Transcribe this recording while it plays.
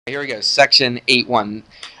Here we go, section 8.1.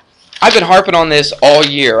 I've been harping on this all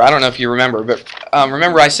year. I don't know if you remember, but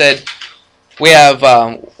remember I said we have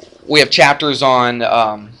chapters on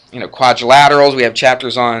quadrilaterals. We have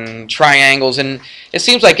chapters on triangles, and it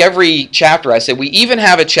seems like every chapter I said we even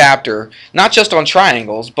have a chapter not just on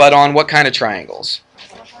triangles, but on what kind of triangles?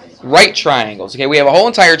 Right triangles. Okay, we have a whole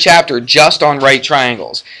entire chapter just on right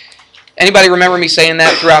triangles. Anybody remember me saying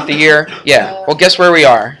that throughout the year? Yeah. Well, guess where we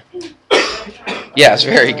are? Yes,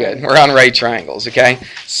 very good. We're on right triangles, okay?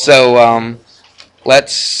 So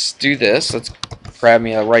let's do this. Let's grab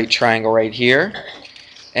me a right triangle right here.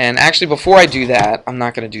 And actually, before I do that, I'm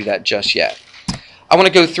not going to do that just yet. I want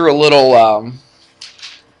to go through a little, I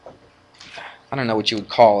don't know what you would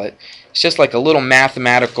call it. It's just like a little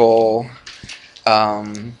mathematical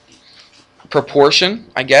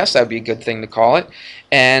proportion, I guess. That would be a good thing to call it.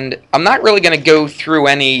 And I'm not really going to go through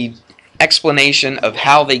any explanation of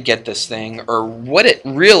how they get this thing or what it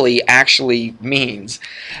really actually means.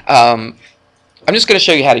 I'm just going to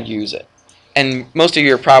show you how to use it. And most of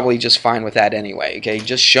you are probably just fine with that anyway. Okay,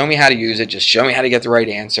 just show me how to use it. Just show me how to get the right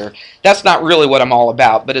answer. That's not really what I'm all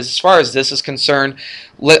about. But as far as this is concerned,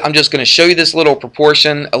 I'm just going to show you this little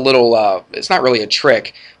proportion, a little, it's not really a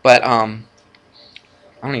trick, but I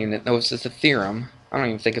don't even know if it's a theorem. I don't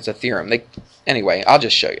even think it's a theorem. Anyway, I'll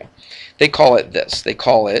just show you. They call it this. They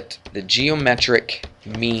call it the geometric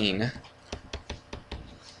mean.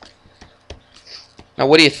 Now,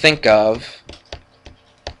 what do you think of,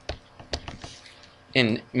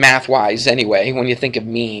 in math-wise anyway, when you think of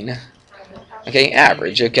mean? Okay,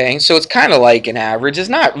 average, okay? So it's kind of like an average. It's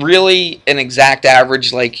not really an exact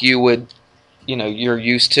average like you would, you're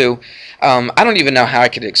used to. I don't even know how I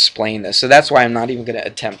could explain this, so that's why I'm not even going to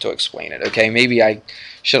attempt to explain it, okay? Maybe I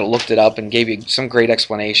should have looked it up and gave you some great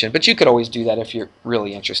explanation, but you could always do that if you're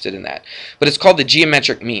really interested in that. But it's called the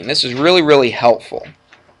geometric mean. This is really, really helpful.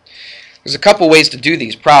 There's a couple ways to do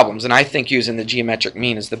these problems, and I think using the geometric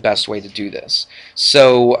mean is the best way to do this.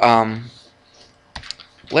 So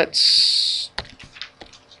let's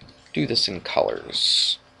do this in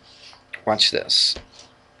colors. Watch this.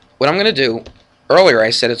 What I'm going to do, earlier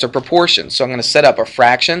I said it's a proportion, so I'm going to set up a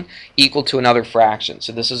fraction equal to another fraction.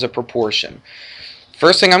 So this is a proportion.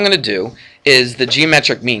 First thing I'm going to do is the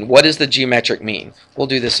geometric mean. What is the geometric mean? We'll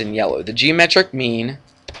do this in yellow. The geometric mean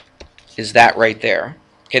is that right there.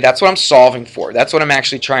 Okay, that's what I'm solving for. That's what I'm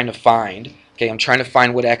actually trying to find. Okay, I'm trying to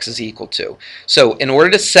find what x is equal to. So in order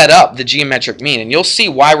to set up the geometric mean, and you'll see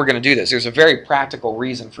why we're going to do this. There's a very practical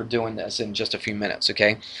reason for doing this in just a few minutes,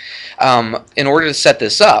 okay? In order to set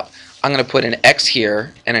this up, I'm going to put an x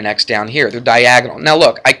here and an x down here. They're diagonal. Now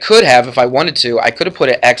look, I could have, if I wanted to, I could have put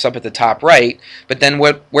an x up at the top right, but then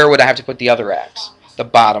where would I have to put the other x? The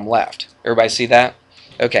bottom left. Everybody see that?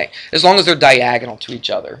 Okay, as long as they're diagonal to each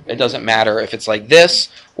other. It doesn't matter if it's like this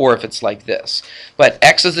or if it's like this. But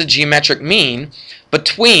x is the geometric mean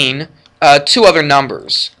between two other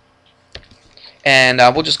numbers. And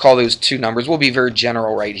we'll just call those two numbers. We'll be very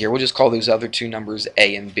general right here. We'll just call those other two numbers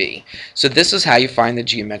a and b. So this is how you find the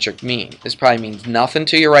geometric mean. This probably means nothing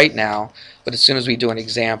to you right now, but as soon as we do an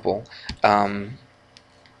example,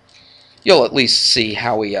 you'll at least see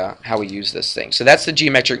how we use this thing. So that's the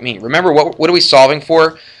geometric mean. Remember, what are we solving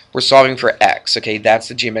for? We're solving for x. Okay, that's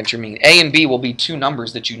the geometric mean. A and b will be two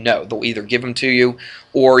numbers that you know. They'll either give them to you,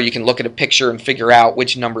 or you can look at a picture and figure out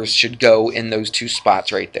which numbers should go in those two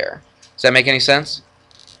spots right there. Does that make any sense?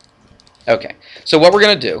 Okay, so what we're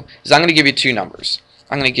going to do is I'm going to give you two numbers.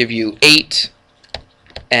 I'm going to give you 8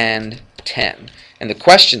 and 10. And the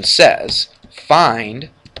question says,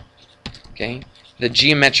 find, okay, the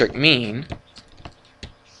geometric mean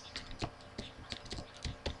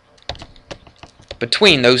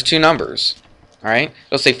between those two numbers. Alright?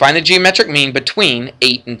 It'll say find the geometric mean between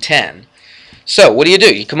 8 and 10. So what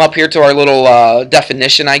do? You come up here to our little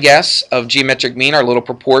definition, I guess, of geometric mean, our little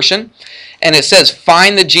proportion, and it says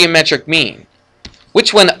find the geometric mean.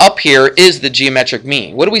 Which one up here is the geometric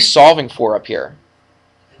mean? What are we solving for up here?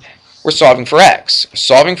 We're solving for x. We're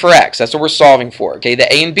solving for x. That's what we're solving for. Okay,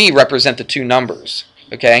 the a and b represent the two numbers.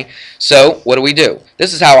 Okay, so what do?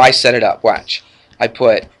 This is how I set it up. Watch. I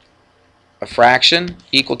put a fraction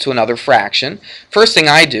equal to another fraction. First thing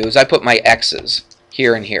I do is I put my x's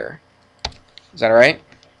here and here. Is that all right?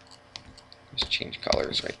 Just change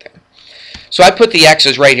colors right there. So I put the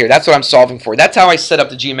x's right here. That's what I'm solving for. That's how I set up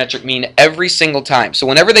the geometric mean every single time. So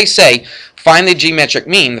whenever they say, find the geometric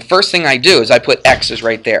mean, the first thing I do is I put x's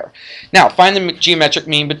right there. Now, find the geometric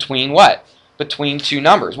mean between what? Between two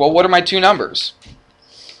numbers. Well, what are my two numbers?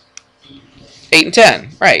 8 and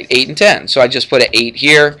 10. Right, 8 and 10. So I just put an 8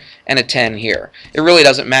 here and a 10 here. It really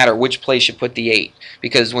doesn't matter which place you put the 8,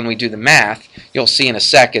 because when we do the math, you'll see in a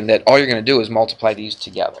second that all you're going to do is multiply these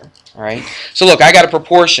together. All right? So look, I got a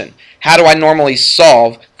proportion. How do I normally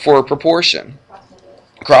solve for a proportion?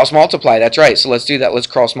 Cross multiply, that's right. So let's do that. Let's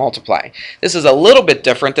cross multiply. This is a little bit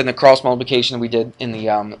different than the cross multiplication we did in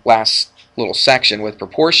the last little section with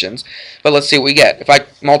proportions, but let's see what we get. If I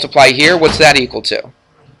multiply here, what's that equal to?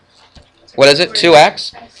 What is it?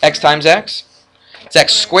 2x? X times x? It's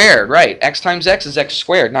x squared, right. X times x is x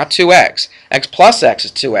squared, not 2x. X plus x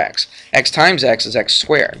is 2x. X times x is x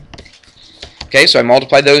squared. Okay, so I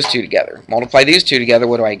multiply those two together. Multiply these two together,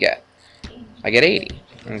 what do I get? I get 80.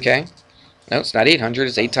 Okay? No, it's not 800,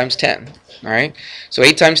 it's 8 times 10. Alright? So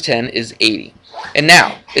 8 times 10 is 80. And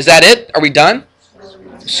now, is that it? Are we done?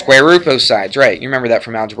 Square root both sides, right. You remember that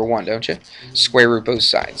from Algebra 1, don't you? Square root both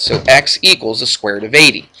sides. So x equals the square root of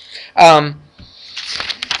 80.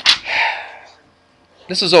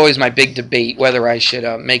 This is always my big debate, whether I should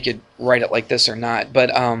make it write it like this or not.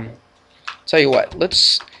 But tell you what,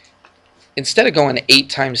 let's, instead of going 8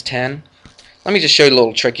 times 10, let me just show you a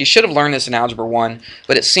little trick. You should have learned this in Algebra 1,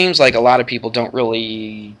 but it seems like a lot of people don't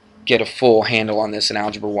really get a full handle on this in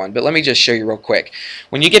Algebra 1. But let me just show you real quick.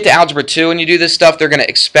 When you get to Algebra 2 and you do this stuff, they're going to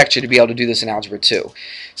expect you to be able to do this in Algebra 2.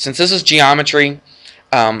 Since this is geometry,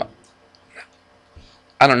 I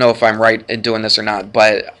don't know if I'm right in doing this or not,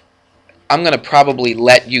 but I'm going to probably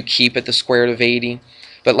let you keep it the square root of 80.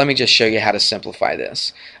 But let me just show you how to simplify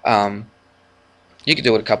this. You could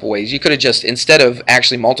do it a couple ways. You could have just, instead of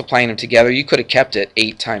actually multiplying them together, you could have kept it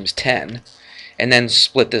 8 times 10 and then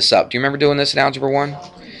split this up. Do you remember doing this in Algebra 1?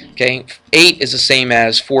 Okay, 8 is the same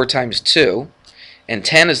as 4 times 2, and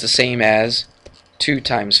 10 is the same as 2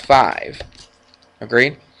 times 5.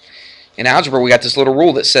 Agreed? In algebra, we got this little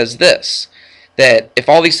rule that says this, that if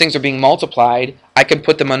all these things are being multiplied, I can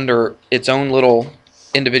put them under its own little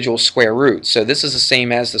individual square root. So this is the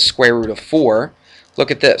same as the square root of 4.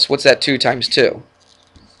 Look at this. What's that 2 times 2?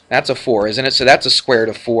 That's a 4, isn't it? So that's a square root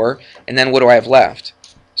of 4. And then what do I have left?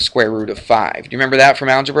 Square root of 5. Do you remember that from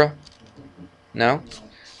algebra? No?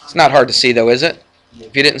 It's not hard to see, though, is it?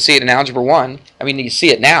 If you didn't see it in Algebra 1, I mean, you see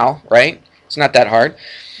it now, right? It's not that hard.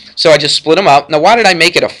 So I just split them up. Now, why did I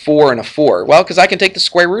make it a 4 and a 4? Well, because I can take the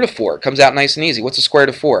square root of 4. It comes out nice and easy. What's the square root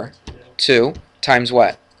of 4? 2 times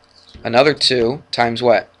what? Another 2 times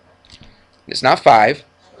what? It's not 5.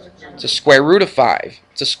 It's a square root of 5.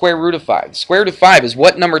 It's a square root of 5. The square root of 5 is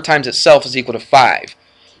what number times itself is equal to 5.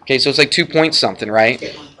 Okay, so it's like 2 point something,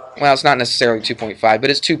 right? Well, it's not necessarily 2.5, but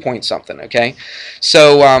it's 2 point something, okay?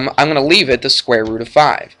 So I'm going to leave it the square root of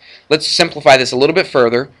 5. Let's simplify this a little bit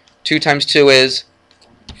further. 2 times 2 is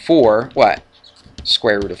 4, what?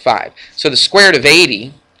 Square root of 5. So the square root of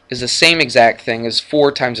 80 is the same exact thing as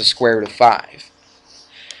 4 times the square root of 5.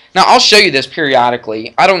 Now, I'll show you this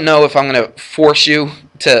periodically. I don't know if I'm going to force you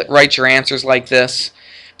to write your answers like this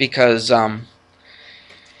because I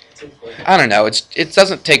don't know. It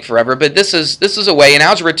doesn't take forever, but this is a way in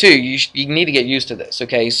Algebra 2. You need to get used to this.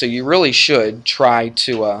 Okay, so you really should try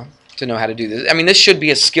to know how to do this. I mean, this should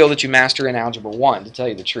be a skill that you master in Algebra 1, to tell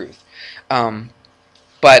you the truth.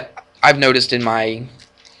 But I've noticed in my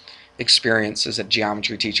experience as a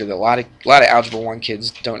geometry teacher that a lot of Algebra 1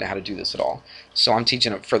 kids don't know how to do this at all. So I'm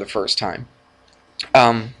teaching it for the first time.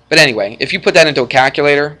 But anyway, if you put that into a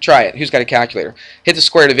calculator, try it. Who's got a calculator? Hit the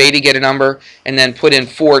square root of 80, get a number, and then put in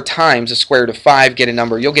 4 times the square root of 5, get a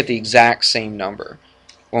number. You'll get the exact same number.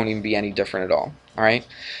 Won't even be any different at all. All right?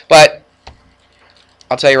 But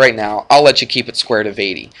I'll tell you right now, I'll let you keep it square root of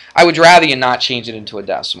 80. I would rather you not change it into a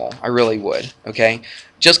decimal. I really would. Okay?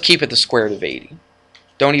 Just keep it the square root of 80.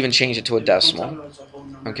 Don't even change it to a decimal.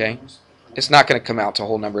 Okay? It's not going to come out to a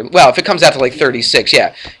whole number. Well, if it comes out to like 36,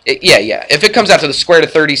 yeah. Yeah. If it comes out to the square root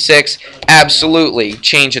of 36, absolutely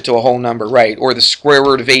change it to a whole number, right? Or the square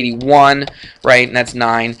root of 81, right? And that's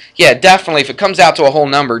 9. Yeah, definitely. If it comes out to a whole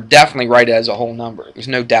number, definitely write it as a whole number. There's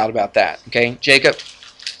no doubt about that. Okay, Jacob?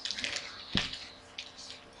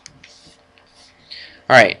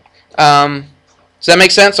 All right. Does that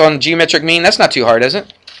make sense on geometric mean? That's not too hard, is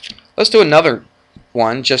it? Let's do another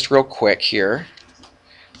one just real quick here.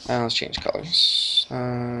 Let's change colors.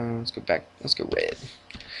 Let's go back. Let's go red.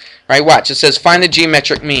 All right, watch. It says find the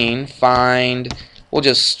geometric mean. We'll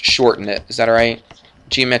just shorten it. Is that all right?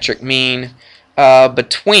 Geometric mean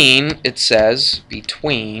between. It says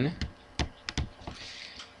between.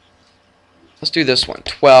 Let's do this one.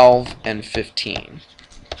 12 and 15.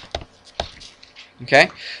 Okay.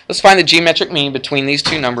 Let's find the geometric mean between these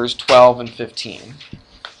two numbers, 12 and 15.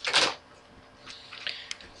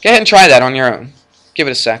 Go ahead and try that on your own. Give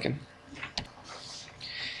it a second.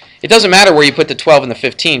 It doesn't matter where you put the 12 and the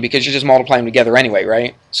 15 because you're just multiplying them together anyway,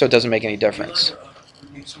 right? So it doesn't make any difference.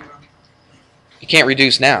 You can't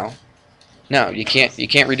reduce now. No, you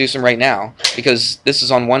can't reduce them right now because this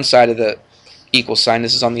is on one side of the equal sign,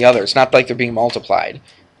 this is on the other. It's not like they're being multiplied.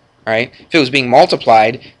 Right? If it was being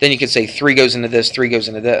multiplied, then you could say 3 goes into this, 3 goes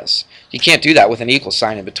into this. You can't do that with an equal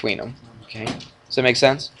sign in between them. Okay? Does that make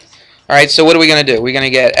sense? Alright, so what are we going to do? We're going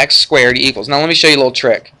to get x squared equals. Now let me show you a little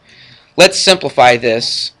trick. Let's simplify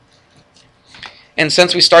this. And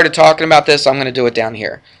since we started talking about this, I'm going to do it down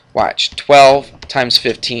here. Watch. 12 times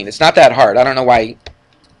 15. It's not that hard. I don't know why.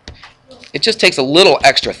 It just takes a little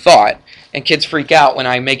extra thought. And kids freak out when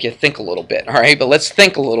I make you think a little bit. Alright, but let's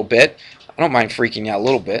think a little bit. I don't mind freaking out a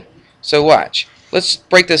little bit. So watch. Let's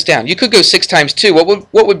break this down. You could go 6 times 2.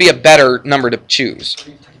 What would be a better number to choose?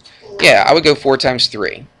 Yeah, I would go 4 times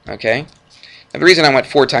 3. Okay? Now the reason I went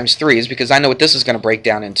 4 times 3 is because I know what this is going to break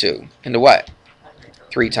down into. Into what?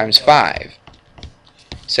 3 times 5.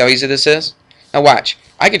 See how easy this is? Now watch.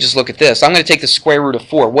 I could just look at this. I'm going to take the square root of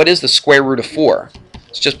 4. What is the square root of 4?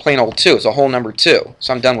 It's just plain old 2. It's a whole number 2.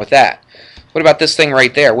 So I'm done with that. What about this thing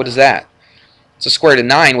right there? What is that? It's a square root of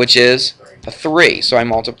 9, which is a 3. So I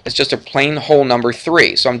multiply. It's just a plain whole number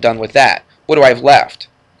 3. So I'm done with that. What do I have left?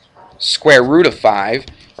 Square root of 5,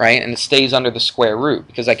 right? And it stays under the square root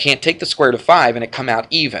because I can't take the square root of 5 and it come out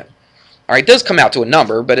even. All right, it does come out to a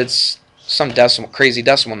number, but it's some crazy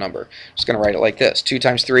decimal number. I'm just going to write it like this. 2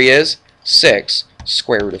 times 3 is 6,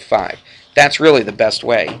 square root of 5. That's really the best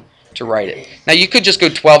way to write it. Now you could just go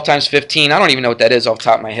 12 times 15. I don't even know what that is off the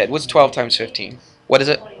top of my head. What's 12 times 15? What is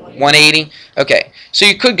it? 180? Okay, so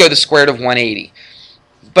you could go the square root of 180.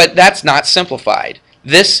 But that's not simplified.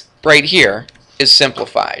 This right here is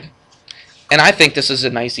simplified. And I think this is a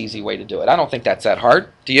nice, easy way to do it. I don't think that's that hard.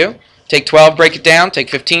 Do you? Take 12, break it down. Take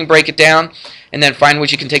 15, break it down. And then find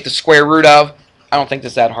what you can take the square root of. I don't think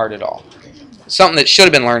that's that hard at all. Something that should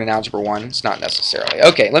have been learned in Algebra 1. It's not necessarily.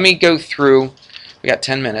 Okay, let me go through. We got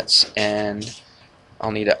 10 minutes, and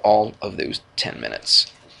I'll need all of those 10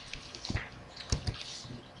 minutes.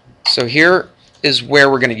 So here is where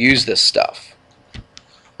we're going to use this stuff. All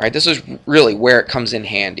right, this is really where it comes in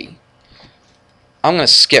handy. I'm going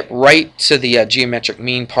to skip right to the geometric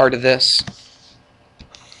mean part of this.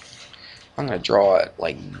 I'm going to draw it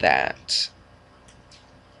like that.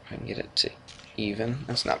 I can get it to even.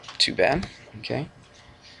 That's not too bad. Okay.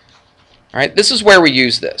 All right, this is where we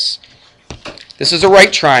use this. This is a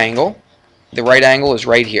right triangle. The right angle is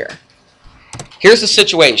right here. Here's the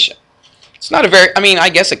situation. It's not a very, I mean, I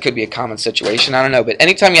guess it could be a common situation. I don't know. But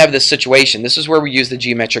anytime you have this situation, this is where we use the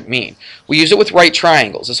geometric mean. We use it with right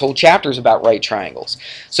triangles. This whole chapter is about right triangles.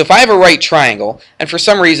 So if I have a right triangle, and for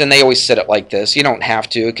some reason they always sit it like this. You don't have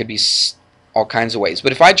to. It could be all kinds of ways.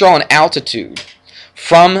 But if I draw an altitude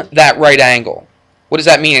from that right angle, what does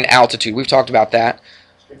that mean in altitude? We've talked about that.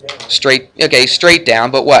 Straight, okay, straight down,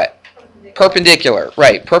 but what? Perpendicular,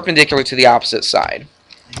 right, perpendicular to the opposite side.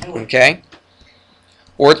 Okay?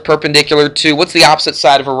 Or it's perpendicular to, what's the opposite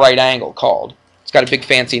side of a right angle called? It's got a big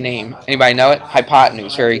fancy name. Anybody know it?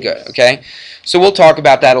 Hypotenuse. Very good. Okay? So we'll talk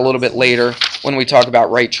about that a little bit later when we talk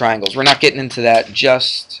about right triangles. We're not getting into that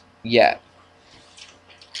just yet.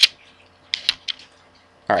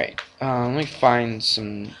 Alright, let me find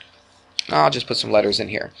some, I'll just put some letters in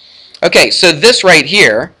here. Okay, so this right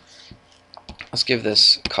here, let's give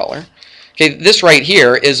this color. Okay, this right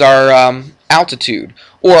here is our altitude,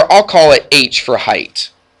 or I'll call it H for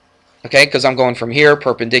height. Okay, because I'm going from here,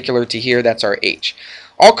 perpendicular to here, that's our H.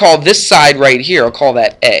 I'll call this side right here, I'll call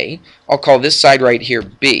that A. I'll call this side right here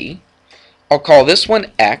B. I'll call this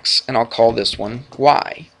one X, and I'll call this one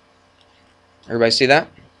Y. Everybody see that?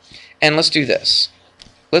 And let's do this.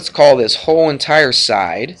 Let's call this whole entire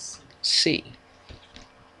side C.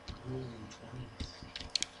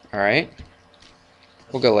 Alright?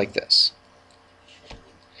 We'll go like this.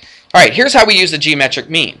 Alright, here's how we use the geometric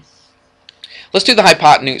mean. Let's do the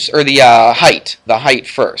hypotenuse, or the height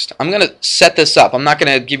first. I'm going to set this up. I'm not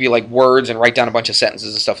going to give you like words and write down a bunch of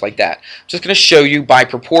sentences and stuff like that. I'm just going to show you by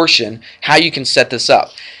proportion how you can set this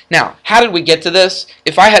up. Now, how did we get to this?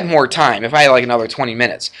 If I had more time, if I had like another 20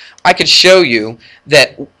 minutes, I could show you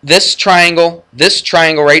that this triangle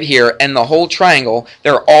right here, and the whole triangle,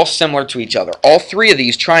 they're all similar to each other. All three of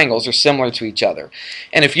these triangles are similar to each other.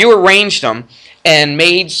 And if you arranged them and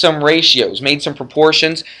made some ratios, made some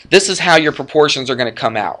proportions, this is how your proportions are going to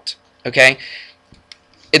come out. Okay?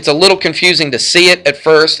 It's a little confusing to see it at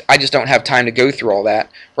first. I just don't have time to go through all that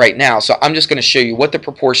right now. So I'm just going to show you what the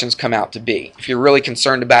proportions come out to be. If you're really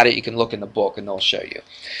concerned about it, you can look in the book and they'll show you.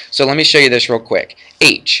 So let me show you this real quick.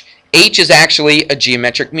 H. H is actually a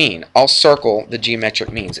geometric mean. I'll circle the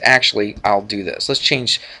geometric means. Actually, I'll do this. Let's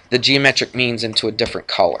change the geometric means into a different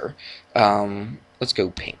color. Let's go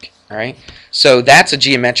pink. All right. So that's a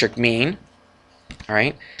geometric mean. All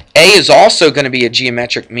right. A is also going to be a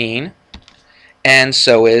geometric mean, and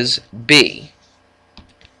so is B.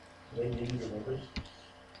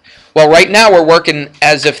 Well, right now we're working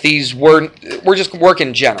as if these we're just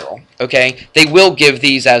working general, okay? They will give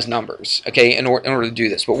these as numbers, okay, in order to do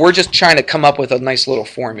this. But we're just trying to come up with a nice little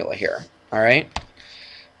formula here, all right?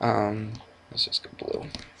 Let's just go blue.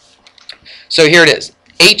 So here it is.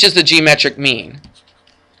 H is the geometric mean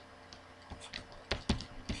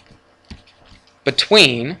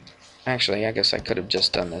between, actually, I guess I could have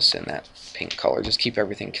just done this in that pink color. Just keep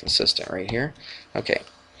everything consistent right here. Okay,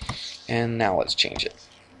 and now let's change it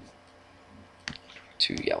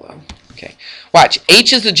to yellow. Okay, watch.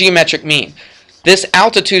 H is the geometric mean. This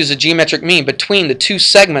altitude is a geometric mean between the two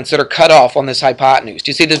segments that are cut off on this hypotenuse. Do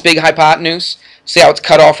you see this big hypotenuse? See how it's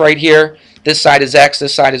cut off right here? This side is x,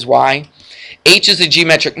 this side is y. H is the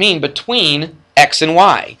geometric mean between x and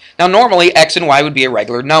y. Now normally x and y would be a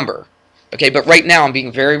regular number. Okay, but right now I'm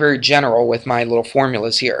being very, very general with my little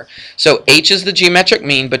formulas here. So H is the geometric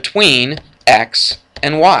mean between x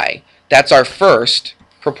and y. That's our first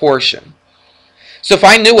proportion. So if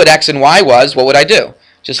I knew what x and y was, what would I do?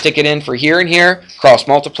 Just stick it in for here and here, cross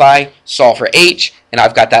multiply, solve for h, and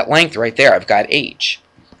I've got that length right there. I've got h.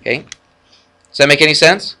 Okay? Does that make any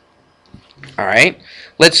sense? All right.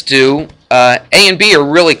 Let's do A and B are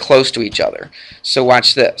really close to each other. So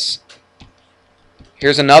watch this.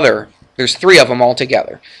 Here's another. There's three of them all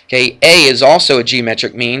together. Okay, A is also a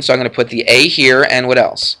geometric mean, so I'm going to put the A here and what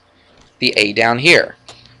else? The A down here.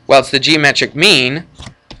 Well, it's the geometric mean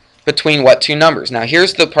between what two numbers? Now,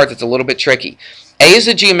 here's the part that's a little bit tricky. A is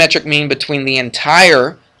a geometric mean between the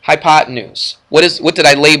entire hypotenuse. What did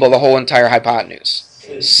I label the whole entire hypotenuse?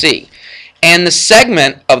 C. And the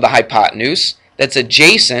segment of the hypotenuse that's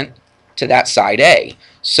adjacent to that side A.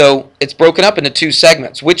 So it's broken up into two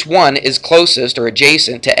segments. Which one is closest or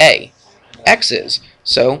adjacent to A? X is.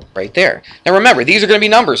 So right there. Now remember, these are going to be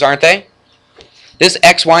numbers, aren't they? This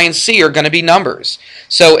X, Y, and C are going to be numbers.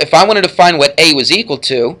 So if I wanted to find what A was equal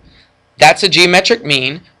to, that's a geometric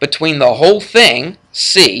mean between the whole thing,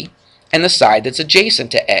 C, and the side that's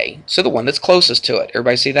adjacent to A. So the one that's closest to it.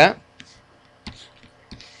 Everybody see that?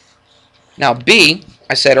 Now B,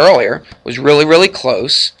 I said earlier, was really, really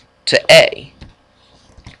close to A.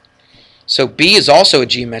 So B is also a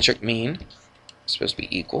geometric mean. It's supposed to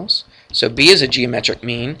be equals. So B is a geometric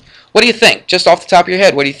mean. What do you think? Just off the top of your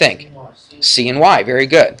head, what do you think? C and Y. Very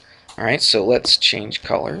good. All right, so let's change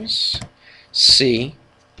colors. C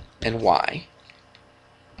and Y.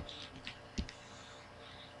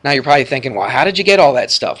 Now you're probably thinking, well, how did you get all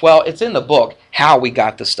that stuff? Well, it's in the book how we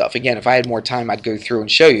got the stuff. Again, if I had more time, I'd go through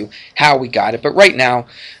and show you how we got it. But right now,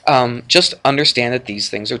 just understand that these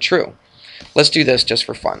things are true. Let's do this just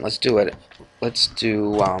for fun. Let's do it. Let's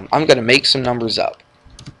do, I'm going to make some numbers up.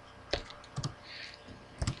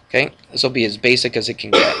 Okay, this will be as basic as it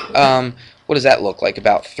can get. What does that look like?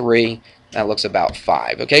 About 3. That looks about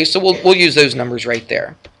 5. Okay, so we'll use those numbers right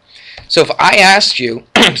there. So if I asked you,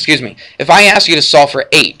 excuse me, if I asked you to solve for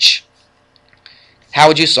h, how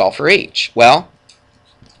would you solve for h? Well,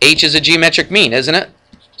 h is a geometric mean, isn't it?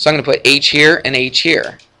 So I'm going to put h here and h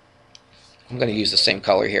here. I'm going to use the same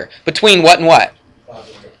color here. Between what and what?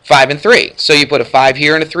 5 and 3. So you put a 5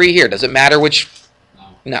 here and a 3 here. Does it matter which?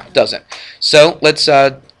 No, it doesn't. So let's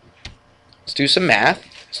do some math.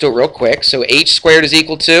 Let's do it real quick. So h squared is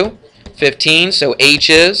equal to 15. So h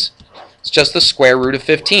is, it's just the square root of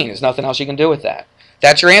 15. There's nothing else you can do with that.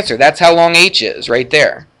 That's your answer. That's how long h is right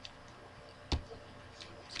there.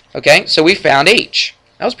 Okay, so we found h.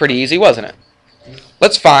 That was pretty easy, wasn't it?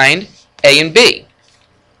 Let's find a and b.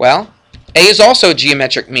 Well, a is also a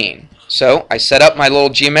geometric mean. So I set up my little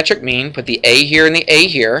geometric mean, put the a here and the a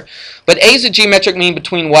here. But a is a geometric mean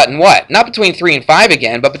between what and what? Not between 3 and 5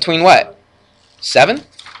 again, but between what? 7?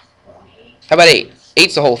 How about 8?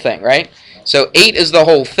 8's the whole thing, right? So 8 is the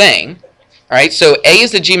whole thing. All right, so a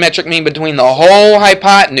is the geometric mean between the whole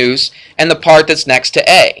hypotenuse and the part that's next to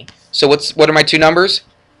a. So what are my two numbers?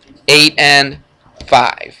 8 and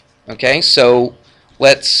 5. Okay, so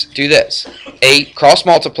let's do this. 8 cross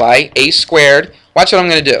multiply, a squared. Watch what I'm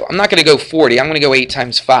going to do. I'm not going to go 40. I'm going to go 8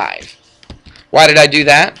 times 5. Why did I do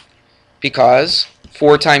that? Because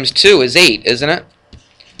 4 times 2 is 8, isn't it?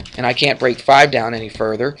 And I can't break 5 down any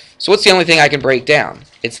further. So what's the only thing I can break down?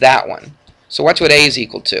 It's that one. So watch what a is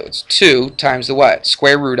equal to. It's 2 times the what?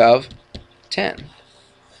 Square root of 10.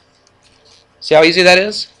 See how easy that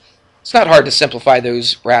is? It's not hard to simplify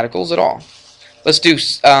those radicals at all. Let's do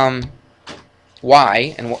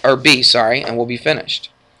y, or b, sorry, and we'll be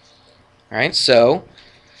finished. Alright, so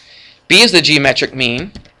b is the geometric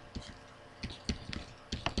mean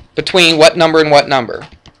between what number and what number?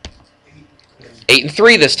 8 and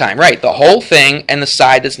 3 this time. Right, the whole thing and the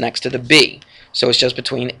side that's next to the b. So it's just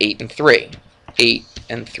between 8 and 3. 8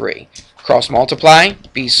 and 3. Cross multiply,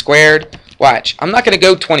 b squared. Watch, I'm not going to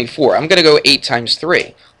go 24. I'm going to go 8 times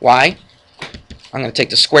 3. Why? I'm going to take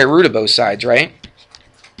the square root of both sides, right?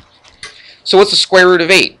 So what's the square root of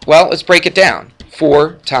 8? Well, let's break it down.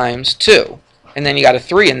 4 times 2. And then you got a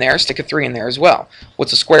 3 in there. Stick a 3 in there as well.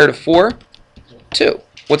 What's the square root of 4? 2.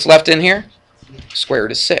 What's left in here? Square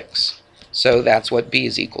root of 6. So that's what b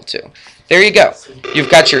is equal to. There you go. You've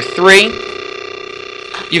got your 3.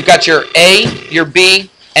 You've got your a, your b,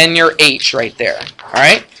 and your h right there. All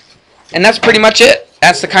right? And that's pretty much it.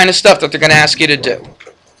 That's the kind of stuff that they're going to ask you to do.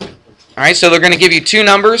 All right? So they're going to give you two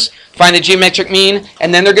numbers, find the geometric mean,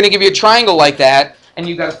 and then they're going to give you a triangle like that, and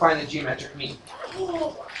you've got to find the geometric mean.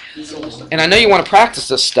 And I know you want to practice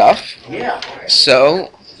this stuff. Yeah.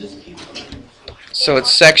 So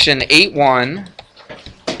it's section 8.1,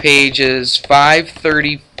 pages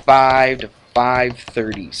 535 to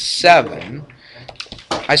 537.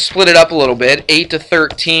 I split it up a little bit, 8 to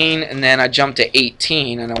 13, and then I jumped to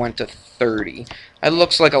 18, and I went to 30. It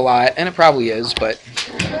looks like a lot, and it probably is, but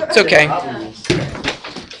it's okay.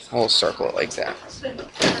 We'll circle it like that.